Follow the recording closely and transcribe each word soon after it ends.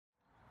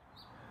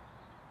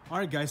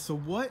Alright guys, so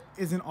what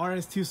is an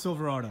RST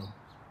Silverado?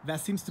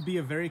 That seems to be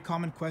a very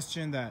common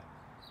question that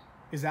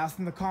is asked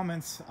in the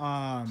comments.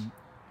 I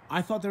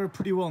thought they were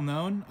pretty well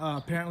known.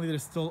 Apparently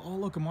there's still, oh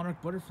look, a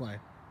monarch butterfly.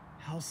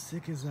 How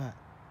sick is that?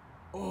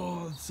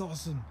 Oh, that's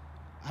awesome.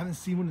 I haven't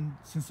seen one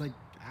since like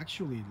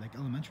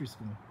elementary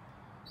school.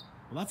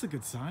 Well, that's a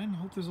good sign. I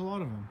hope there's a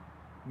lot of them.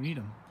 We need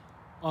them.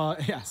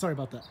 Yeah, sorry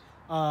about that.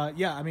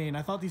 Yeah, I mean,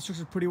 I thought these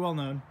trucks were pretty well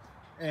known,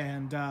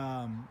 and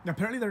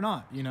apparently they're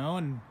not, you know,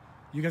 and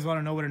you guys want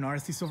to know what an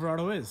RST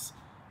Silverado is.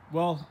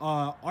 Well,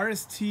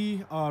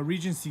 RST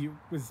Regency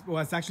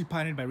it's actually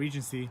pioneered by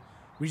Regency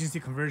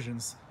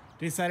Conversions.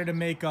 They decided to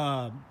make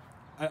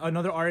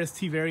another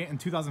RST variant in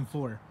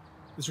 2004.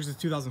 This truck is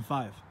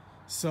 2005.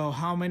 So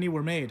how many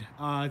were made?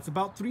 It's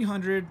about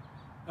 300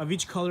 of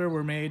each color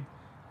were made.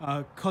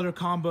 Color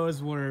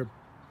combos were,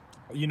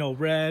 you know,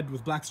 red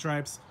with black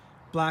stripes,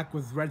 black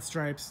with red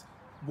stripes,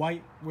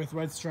 white with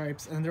red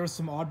stripes, and there were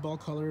some oddball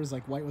colors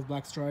like white with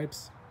black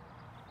stripes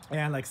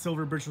and like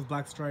silver birch with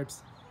black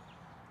stripes.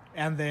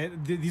 And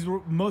these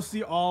were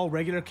mostly all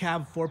regular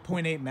cab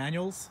 4.8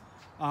 manuals.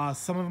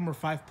 Some of them were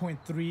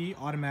 5.3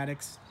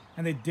 automatics,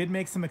 and they did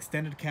make some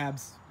extended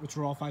cabs which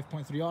were all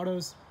 5.3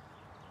 autos.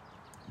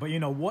 But you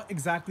know, what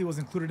exactly was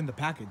included in the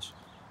package?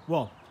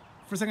 Well,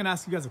 first I'm gonna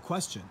ask you guys a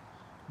question.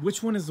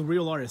 Which one is the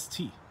real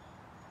RST?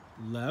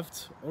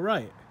 Left or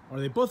right? Are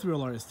they both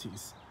real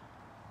RSTs?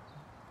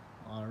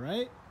 All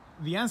right.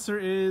 The answer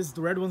is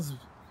the red one's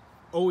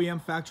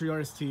OEM factory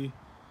RST.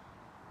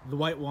 The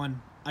white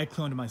one, I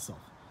cloned myself.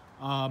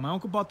 My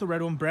uncle bought the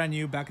red one brand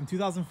new back in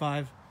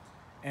 2005.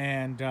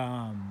 And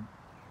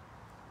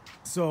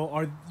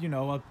so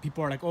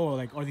people are like, oh,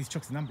 like, are these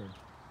trucks numbered?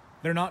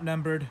 They're not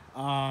numbered.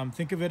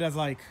 Think of it as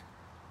like,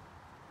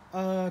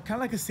 kind of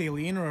like a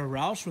Saline or a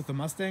Roush with the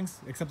Mustangs,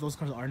 except those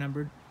cars are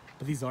numbered,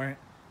 but these aren't.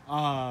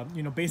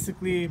 You know,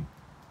 basically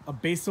a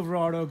base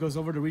Silverado goes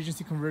over to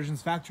Regency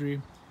Conversions factory,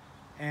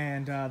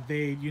 and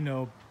they, you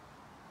know,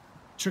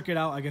 trick it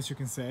out, I guess you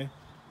can say,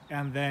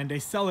 and then they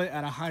sell it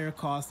at a higher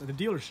cost at the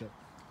dealership.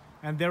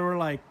 And there were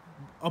like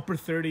upper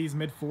 30s,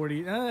 mid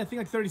 40s, I think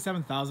like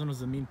 37,000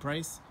 was the mean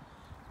price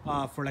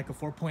for like a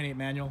 4.8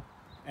 manual.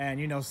 And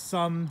you know,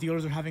 some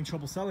dealers are having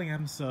trouble selling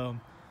them, so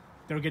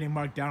they were getting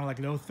marked down to like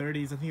low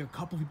 30s. I think a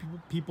couple of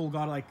people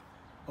got like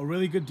a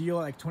really good deal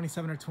at like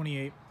 27 or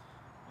 28.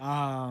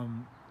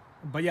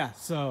 But yeah,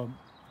 so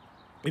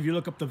if you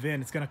look up the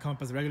VIN, it's gonna come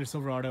up as a regular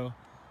Silverado.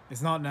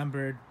 It's not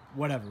numbered,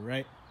 whatever,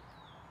 right?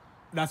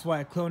 That's why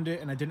I cloned it,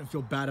 and I didn't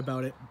feel bad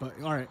about it. But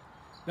all right,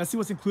 let's see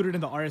what's included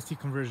in the RST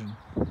conversion.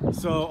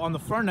 So on the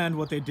front end,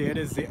 what they did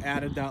is they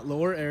added that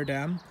lower air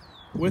dam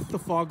with the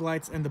fog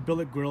lights and the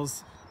billet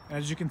grills. And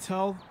as you can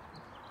tell,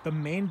 the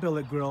main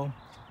billet grill,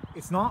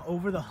 it's not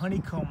over the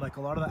honeycomb like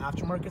a lot of the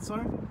aftermarkets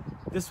are.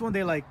 This one,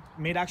 they like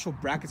made actual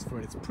brackets for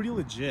it. It's pretty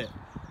legit.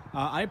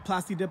 I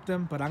plasti dipped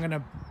them, but I'm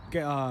gonna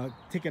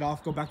take it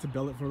off, go back to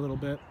billet for a little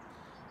bit.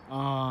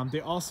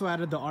 They also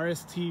added the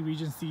RST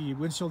Regency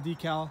windshield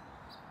decal,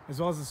 as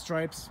well as the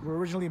stripes. Were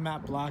originally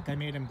matte black. I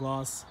made them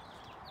gloss.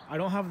 I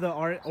don't have the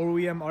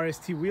OEM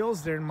RST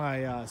wheels. They're in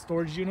my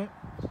storage unit,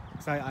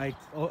 so I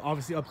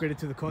obviously upgraded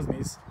to the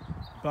Cosmes.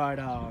 But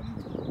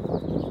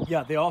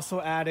yeah, they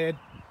also added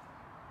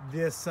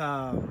this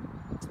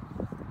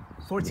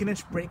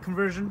 14-inch brake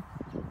conversion.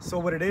 So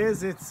what it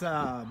is, it's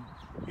you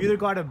either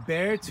got a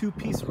bare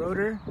 2-piece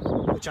rotor,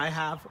 which I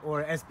have,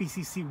 or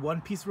SBCC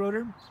 1-piece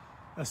rotor.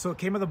 So it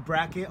came with a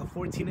bracket, a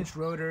 14-inch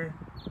rotor,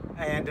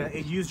 and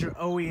it used your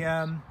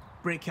OEM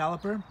brake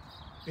caliper.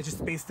 It just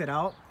spaced it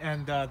out,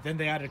 and then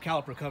they added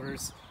caliper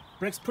covers.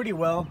 Brakes pretty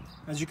well.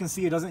 As you can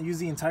see, it doesn't use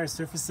the entire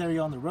surface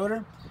area on the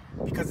rotor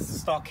because it's a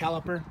stock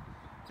caliper.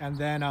 And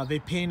then they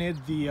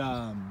painted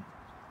the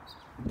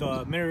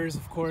mirrors,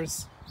 of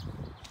course,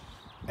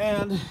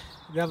 and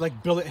they have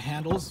like billet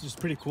handles, which is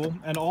pretty cool.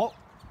 And all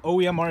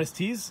OEM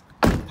RSTs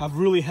have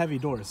really heavy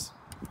doors.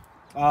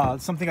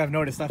 Something I've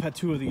noticed. I've had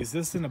 2 of these.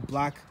 This in a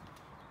black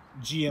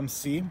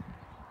GMC.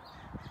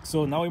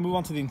 So now we move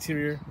on to the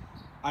interior.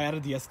 I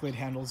added the Escalade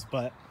handles,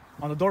 but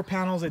on the door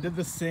panels, I did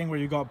this thing where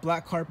you got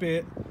black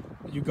carpet,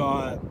 you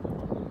got,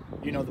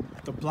 you know,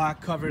 the black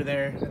cover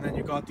there, and then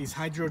you got these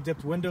hydro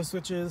dipped window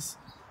switches,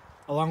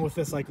 along with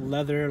this like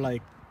leather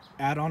like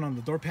add-on on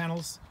the door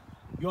panels.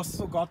 You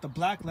also got the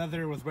black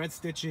leather with red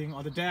stitching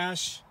on the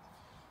dash,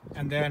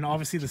 and then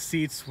obviously the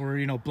seats were,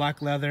 you know,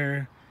 black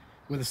leather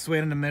with a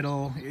suede in the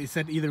middle. It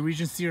said either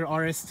Regency or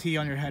RST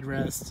on your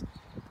headrest,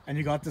 and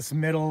you got this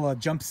middle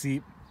jump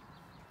seat,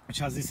 which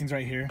has these things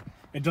right here.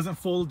 It doesn't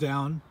fold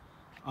down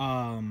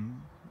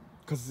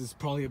because it's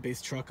probably a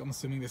base truck, I'm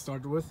assuming they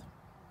started with.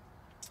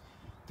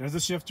 There's a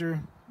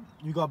shifter.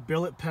 You got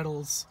billet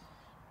pedals,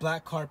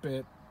 black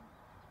carpet,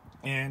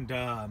 and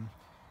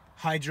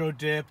hydro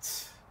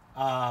dipped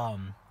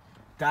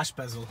dash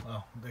bezel.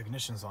 Oh, the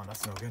ignition's on,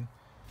 that's no good.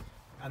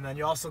 And then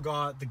you also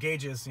got the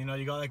gauges. You know,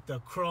 you got like the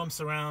chrome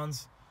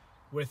surrounds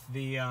with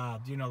the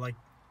you know, like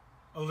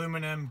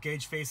aluminum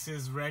gauge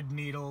faces, red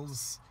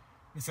needles.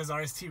 It says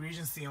RST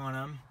Regency on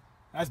them.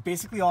 That's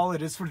basically all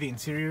it is for the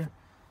interior.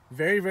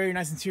 Very, very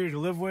nice interior to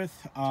live with.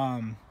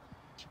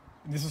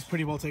 This was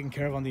pretty well taken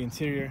care of on the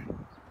interior.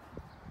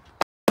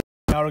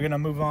 Now we're gonna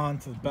move on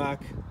to the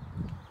back.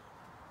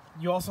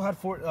 You also had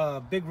four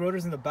big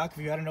rotors in the back if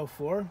you had an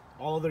 04.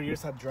 All other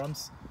years had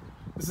drums.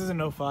 This is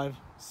an 05.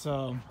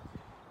 So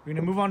we're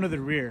gonna move on to the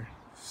rear.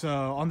 So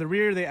on the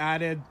rear they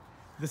added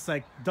this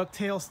like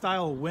ducktail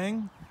style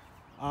wing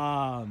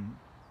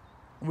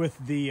with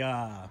the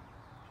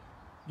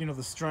you know,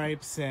 the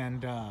stripes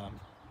and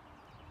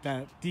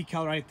that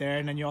decal right there,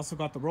 and then you also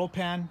got the roll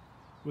pan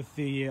with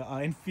the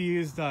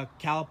infused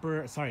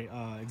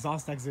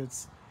exhaust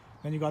exits.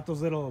 Then you got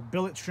those little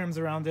billet trims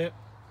around it.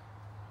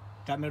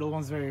 That middle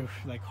one's very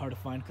like hard to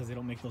find because they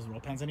don't make those roll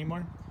pans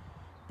anymore.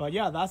 But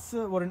yeah, that's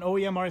what an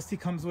OEM RST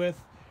comes with.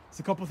 There's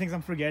a couple things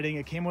I'm forgetting.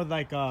 It came with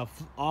like a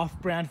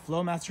off-brand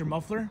Flowmaster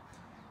muffler,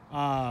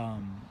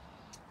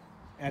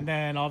 and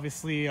then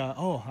obviously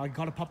oh, I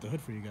gotta pop the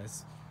hood for you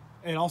guys.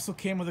 It also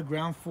came with a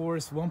ground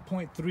force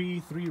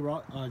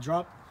 1.33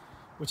 drop,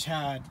 which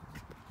had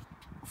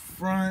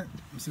front,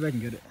 let me see if I can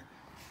get it.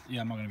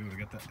 Yeah, I'm not gonna be able to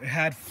get that. It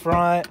had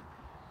front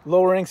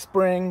lowering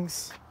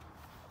springs,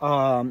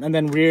 and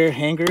then rear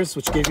hangers,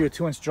 which gave you a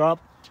 2-inch drop,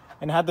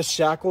 and it had the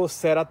shackle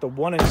set at the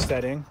 1-inch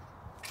setting.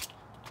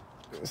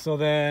 So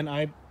then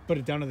I put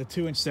it down to the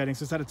 2-inch setting,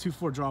 so it's at a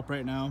 2.4 drop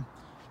right now.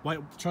 White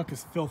truck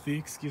is filthy,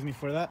 excuse me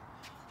for that.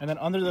 And then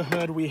under the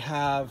hood we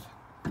have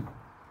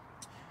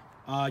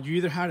you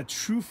either had a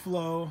true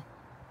flow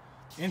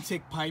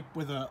intake pipe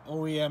with a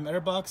OEM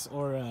airbox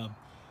or a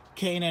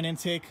K&N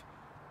intake.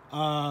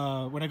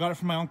 When I got it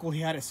from my uncle, he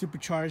had it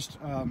supercharged.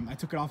 I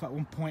took it off at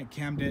one point,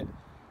 cammed it,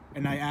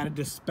 and I added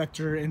the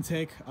Spectre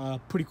intake.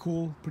 Pretty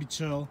cool, pretty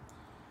chill.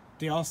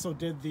 They also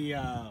did the,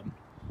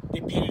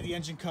 they painted the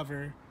engine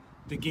cover.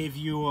 They gave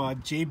you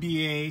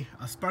JBA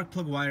spark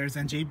plug wires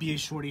and JBA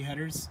shorty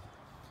headers.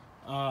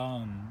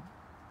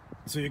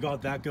 So you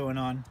got that going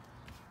on.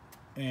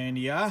 And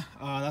yeah,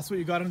 that's what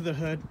you got under the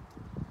hood.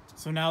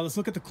 So now let's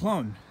look at the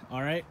clone.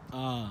 All right,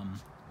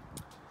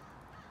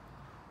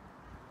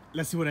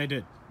 let's see what I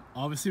did.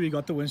 Obviously we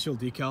got the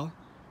windshield decal.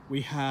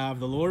 We have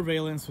the lower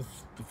valence with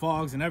the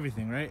fogs and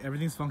everything, right?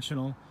 Everything's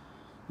functional.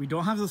 We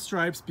don't have the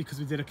stripes because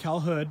we did a Cal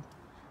hood.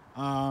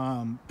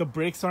 The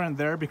brakes aren't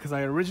there because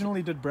I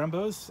originally did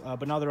Brembos,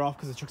 but now they're off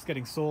because the truck's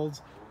getting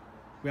sold.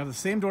 We have the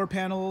same door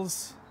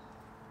panels.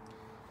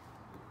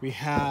 We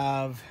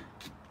have,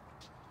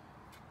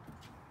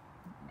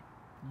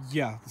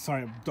 yeah,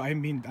 sorry, I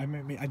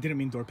didn't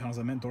mean door panels,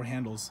 I meant door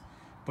handles.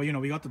 But you know,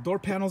 we got the door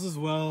panels as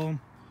well.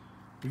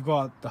 We've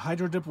got the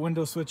hydro dip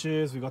window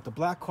switches. We got the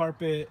black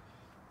carpet,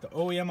 the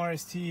OEM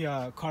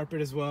RST carpet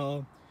as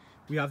well.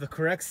 We have the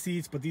correct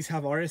seats, but these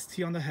have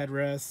RST on the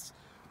headrest.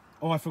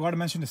 Oh, I forgot to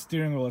mention the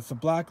steering wheel. It's the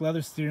black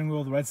leather steering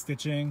wheel, the red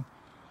stitching.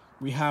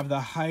 We have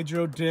the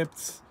hydro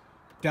dipped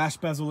dash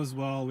bezel as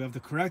well. We have the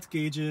correct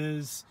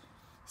gauges.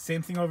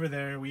 Same thing over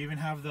there. We even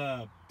have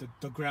the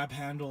grab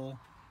handle.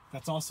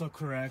 That's also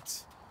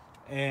correct.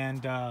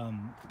 And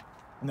now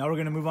we're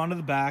gonna move on to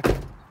the back.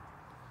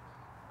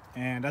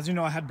 And as you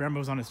know, I had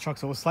Brembos on his truck,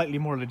 so it was slightly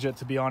more legit,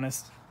 to be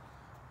honest.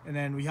 And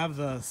then we have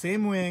the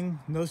same wing,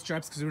 no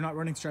stripes because we're not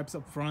running stripes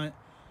up front.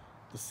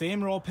 The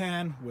same roll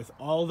pan with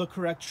all the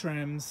correct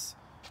trims.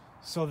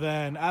 So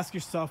then ask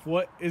yourself,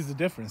 what is the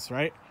difference,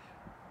 right?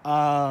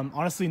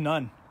 Honestly,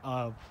 none,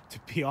 to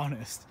be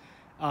honest.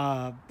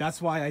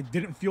 That's why I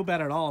didn't feel bad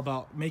at all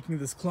about making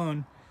this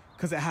clone,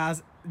 because it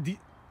has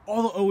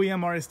all the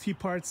OEM RST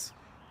parts.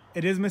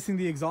 It is missing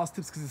the exhaust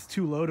tips because it's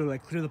too low to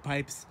like clear the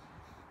pipes.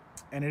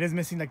 And it is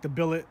missing like the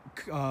billet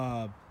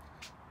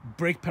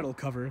brake pedal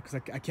cover because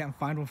I can't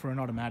find one for an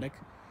automatic.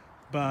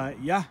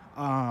 But yeah,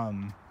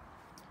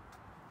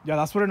 yeah,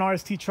 that's what an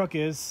RST truck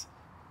is.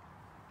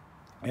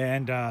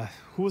 And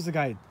who was the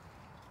guy?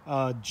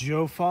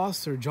 Joe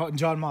Foss or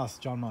John Moss?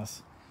 John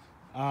Moss.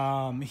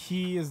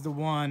 He is the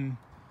one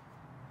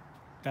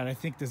that I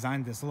think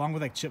designed this, along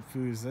with like Chip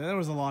Foos. There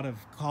was a lot of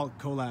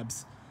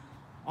collabs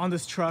on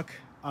this truck.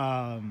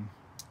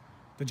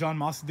 The John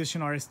Moss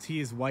edition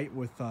RST is white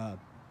with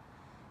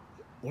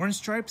orange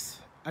stripes,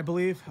 I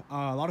believe.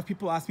 A lot of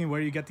people ask me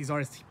where you get these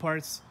RST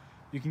parts.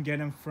 You can get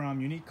them from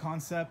Unique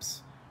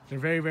Concepts. They're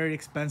very, very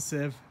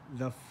expensive.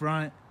 The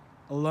front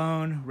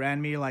alone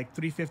ran me like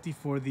 $350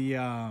 for the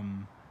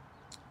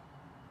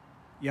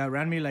yeah,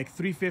 ran me like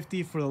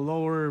 $350 for the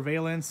lower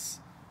valence,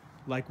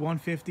 like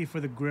 $150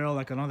 for the grill,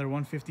 like another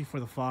 $150 for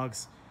the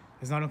fogs.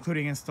 It's not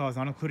including install, it's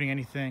not including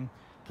anything.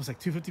 Plus like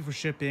 $250 for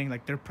shipping.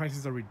 Like their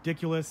prices are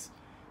ridiculous.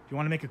 If you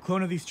want to make a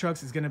clone of these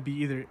trucks, it's gonna be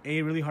either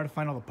A, really hard to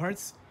find all the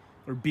parts,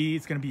 or B,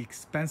 it's gonna be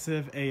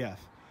expensive AF.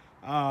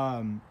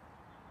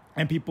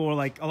 And people are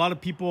like, a lot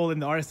of people in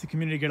the RST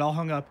community get all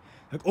hung up,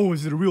 like, oh,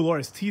 is it a real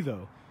RST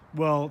though?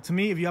 Well, to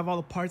me, if you have all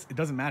the parts, it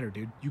doesn't matter,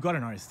 dude. You got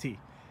an RST.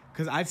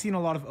 Because I've seen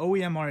a lot of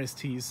OEM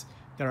RSTs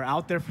that are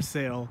out there for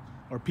sale,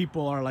 or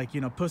people are like,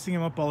 you know, posting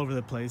them up all over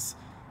the place,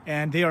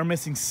 and they are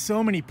missing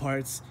so many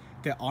parts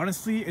that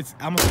honestly, it's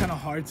almost kind of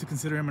hard to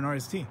consider them an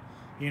RST.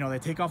 You know, they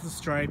take off the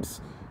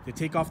stripes, they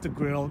take off the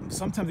grill,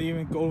 sometimes they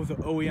even go with the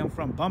OEM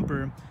front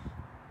bumper,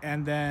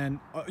 and then,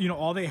 you know,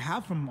 all they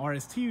have from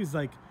RST is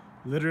like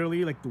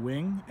literally like the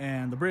wing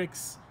and the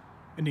brakes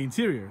in the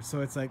interior.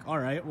 So it's like, all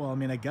right, well, I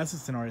mean, I guess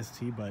it's an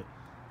RST, but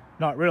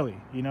not really.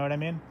 You know what I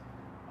mean?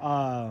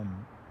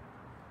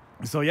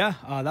 So yeah,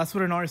 that's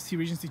what an RST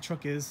Regency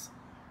truck is.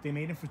 They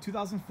made it from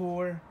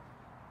 2004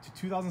 to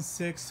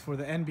 2006 for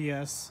the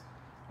NBS,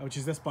 which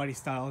is this body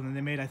style. And then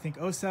they made, I think,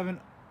 07,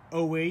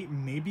 08,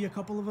 maybe a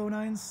couple of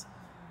 09s.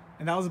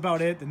 And that was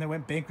about it. And they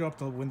went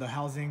bankrupt when the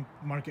housing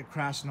market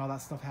crashed and all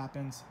that stuff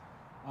happens.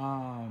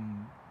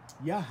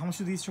 Yeah, how much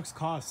do these trucks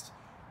cost?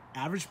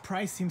 Average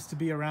price seems to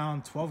be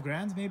around 12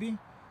 grand, maybe.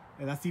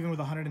 And that's even with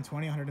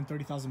 120,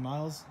 130,000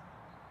 miles.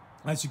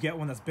 Unless you get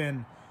one that's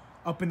been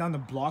up and down the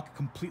block,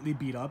 completely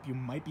beat up, you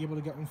might be able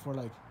to get one for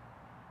like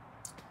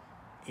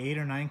 8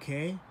 or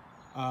 9K.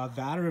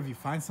 That, or if you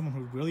find someone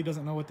who really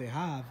doesn't know what they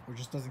have or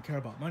just doesn't care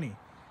about money,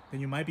 then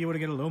you might be able to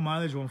get a low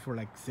mileage one for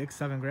like 6,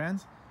 7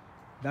 grand.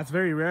 That's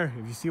very rare.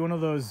 If you see one of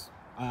those,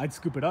 I'd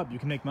scoop it up. You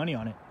can make money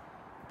on it.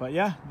 But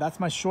yeah, that's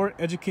my short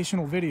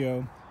educational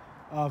video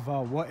of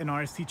what an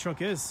RST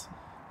truck is.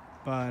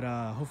 But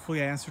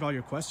hopefully I answered all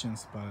your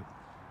questions. But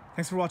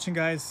thanks for watching,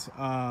 guys,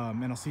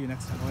 and I'll see you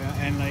next time. Oh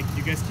yeah, and like,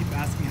 you guys keep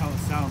asking how it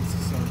sounds,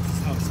 so this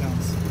is how it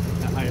sounds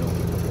at idle.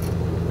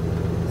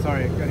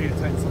 Sorry, I need to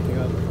tighten something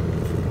up.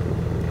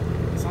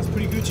 It sounds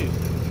pretty Gucci.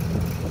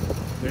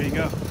 There you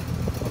go.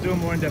 I'll do a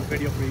more in-depth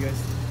video for you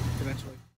guys.